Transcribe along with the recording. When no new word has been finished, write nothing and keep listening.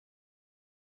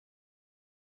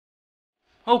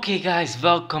Okay guys,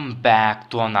 welcome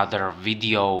back to another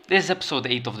video. This is episode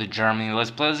 8 of the Germany Let's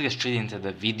Play. Let's get straight into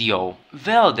the video.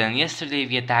 Well then, yesterday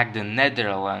we attacked the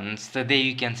Netherlands. Today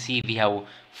you can see we have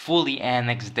fully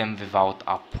annexed them without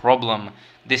a problem.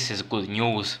 This is good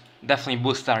news. Definitely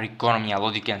boost our economy a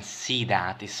lot. You can see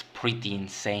that is pretty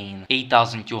insane.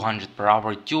 8,200 per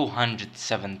hour,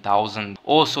 207,000.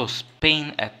 Also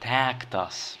Spain attacked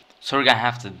us, so we're gonna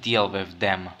have to deal with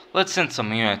them. Let's send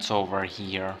some units over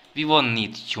here. We won't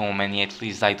need too many, at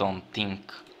least I don't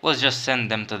think. Let's just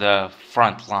send them to the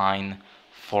front line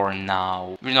for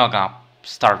now. We're not gonna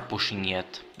start pushing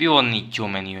yet. We won't need too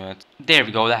many units. There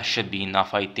we go, that should be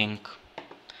enough I think.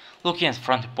 Looking at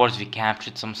front reports, we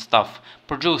captured some stuff,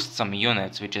 produced some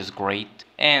units, which is great.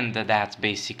 And that's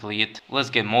basically it. Let's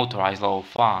get motorized level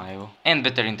 5 and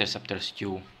better interceptors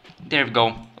too. There we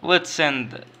go. Let's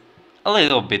send a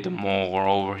little bit more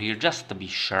over here just to be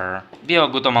sure. We have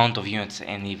a good amount of units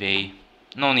anyway,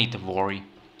 no need to worry.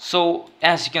 So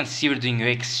as you can see, we're doing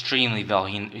extremely well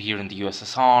here in the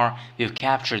USSR. We've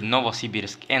captured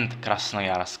Novosibirsk and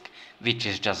Krasnoyarsk, which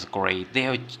is just great. They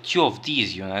have two of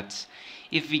these units.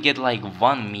 If we get like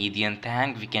one medium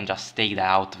tank, we can just take that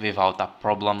out without a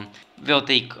problem. We'll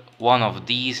take one of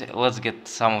these. Let's get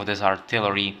some of this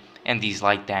artillery and these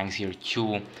light tanks here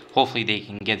too. Hopefully they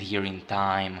can get here in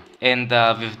time. And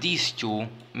with these two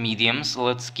mediums,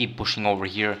 let's keep pushing over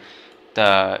here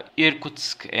the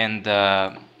Irkutsk,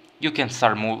 and you can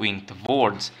start moving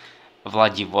towards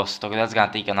Vladivostok. That's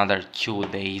gonna take another 2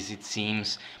 days it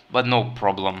seems, but no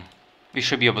problem. We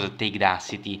should be able to take that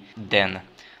city then.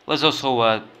 Let's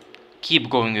also keep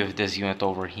going with this unit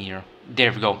over here.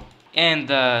 There we go. And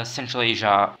Central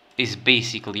Asia is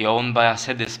basically owned by us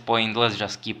at this point. Let's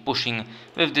just keep pushing.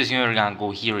 With this unit we're gonna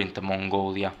go here into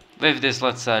Mongolia. With this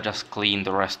let's just clean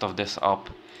the rest of this up.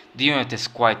 The unit is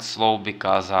quite slow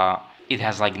because it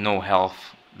has like no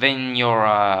health. When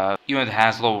your unit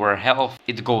has lower health,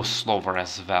 it goes slower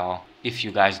as well, if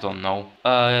you guys don't know.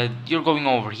 You're going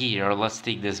over here. Let's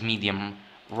take this medium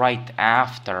right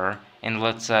after, and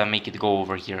let's make it go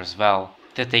over here as well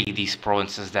to take these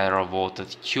provinces that are revolted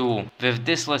too. With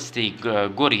this let's take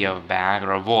Guryev back,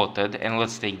 revolted, and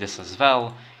let's take this as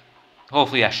well.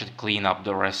 Hopefully I should clean up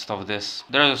the rest of this.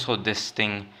 There's also this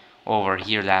thing over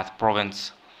here, that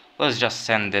province. Let's just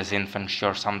send this infantry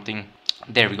or something.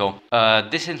 There we go.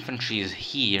 This infantry is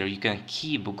here. You can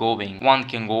keep going. One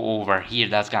can go over here.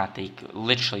 That's gonna take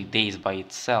literally days by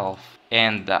itself.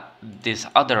 And this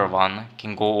other one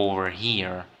can go over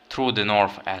here through the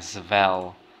north as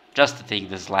well, just to take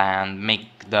this land,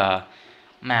 make the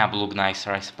map look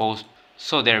nicer I suppose.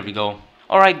 So there we go.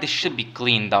 Alright, this should be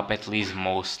cleaned up at least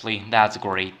mostly. That's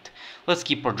great. Let's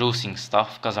keep producing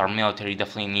stuff, because our military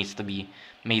definitely needs to be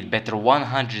made better.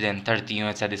 130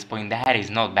 units at this point, that is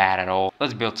not bad at all.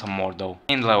 Let's build some more though.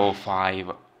 In level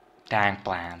 5 tank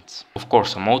plants. Of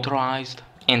course motorized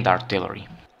and artillery.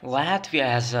 Latvia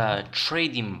has a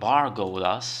trade embargo with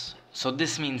us, so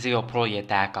this means they will probably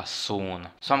attack us soon.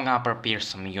 So I'm gonna prepare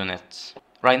some units.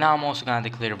 Right now I'm also gonna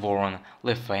declare war on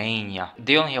Lithuania.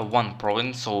 They only have one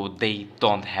province, so they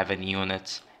don't have any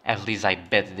units. At least I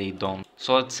bet they don't.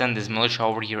 So let's send this militia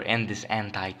over here and this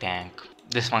anti-tank.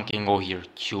 This one can go here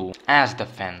too, as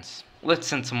defense. Let's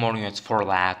send some more units for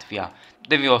Latvia.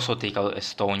 Then we also take out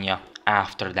Estonia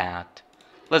after that.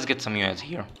 Let's get some units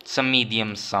here. Some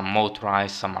mediums, some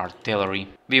motorized, some artillery.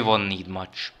 We won't need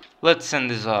much. Let's send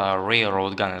this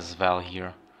railroad gun as well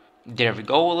here. There we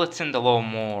go. Let's send a little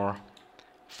more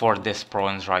for this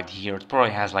province right here. It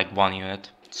probably has like one unit.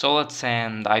 So let's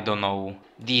send, I don't know,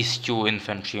 these two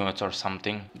infantry units or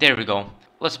something. There we go.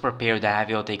 Let's prepare that.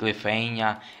 We'll take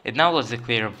Lithuania. And now let's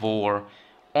declare war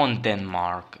on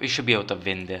Denmark. We should be able to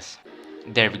win this.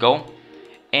 There we go.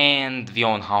 And we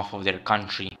own half of their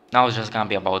country. Now it's just gonna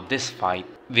be about this fight,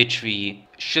 which we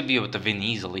should be able to win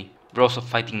easily. We're also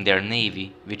fighting their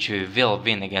navy, which we will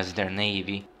win against their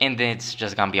navy. And then it's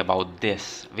just gonna be about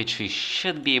this, which we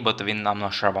should be able to win. I'm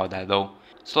not sure about that though.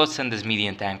 So let's send this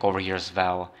medium tank over here as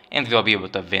well, and we'll be able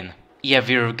to win. Yeah,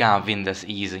 we're gonna win this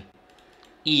easy.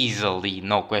 Easily,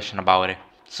 no question about it.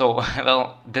 So,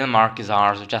 well, Denmark is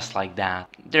ours, just like that.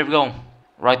 There we go.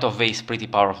 Right of way is pretty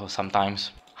powerful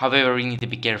sometimes. However, we need to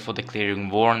be careful declaring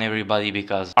war on everybody,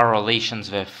 because our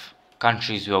relations with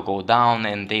countries will go down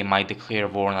and they might declare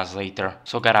war on us later.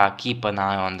 So gotta keep an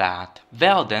eye on that.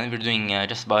 Well then, we're doing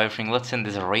just about everything. Let's send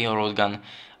this railroad gun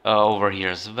over here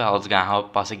as well. It's gonna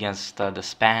help us against the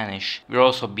Spanish. We're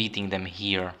also beating them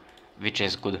here, which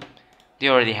is good. They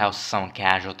already have some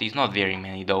casualties, not very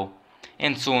many though.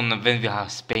 and soon when we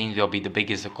have Spain will be the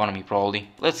biggest economy probably.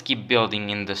 Let's keep building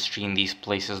industry in these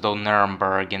places though,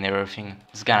 Nuremberg and everything.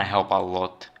 It's gonna help a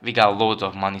lot. We got loads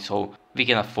of money so we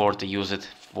can afford to use it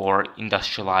for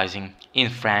industrializing. In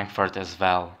Frankfurt as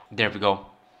well. There we go.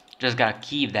 Just gotta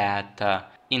keep that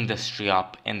industry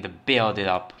up and build it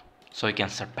up so we can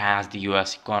surpass the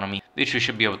US economy, which we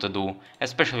should be able to do,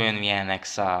 especially when we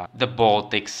annex the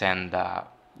Baltics and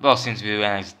well, since we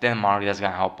annex Denmark, that's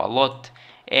gonna help a lot.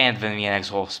 And when we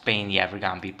annex all of Spain, yeah, we're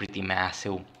gonna be pretty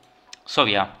massive. So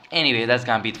yeah, anyway, that's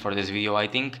gonna be it for this video. I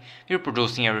think we're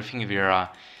producing everything. We're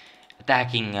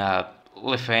attacking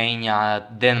Lithuania,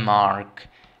 Denmark,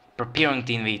 preparing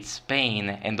to invade Spain,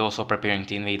 and also preparing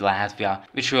to invade Latvia,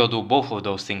 which we'll do both of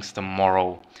those things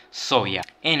tomorrow. So yeah,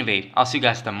 anyway, I'll see you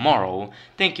guys tomorrow.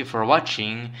 Thank you for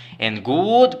watching, and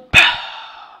goodbye!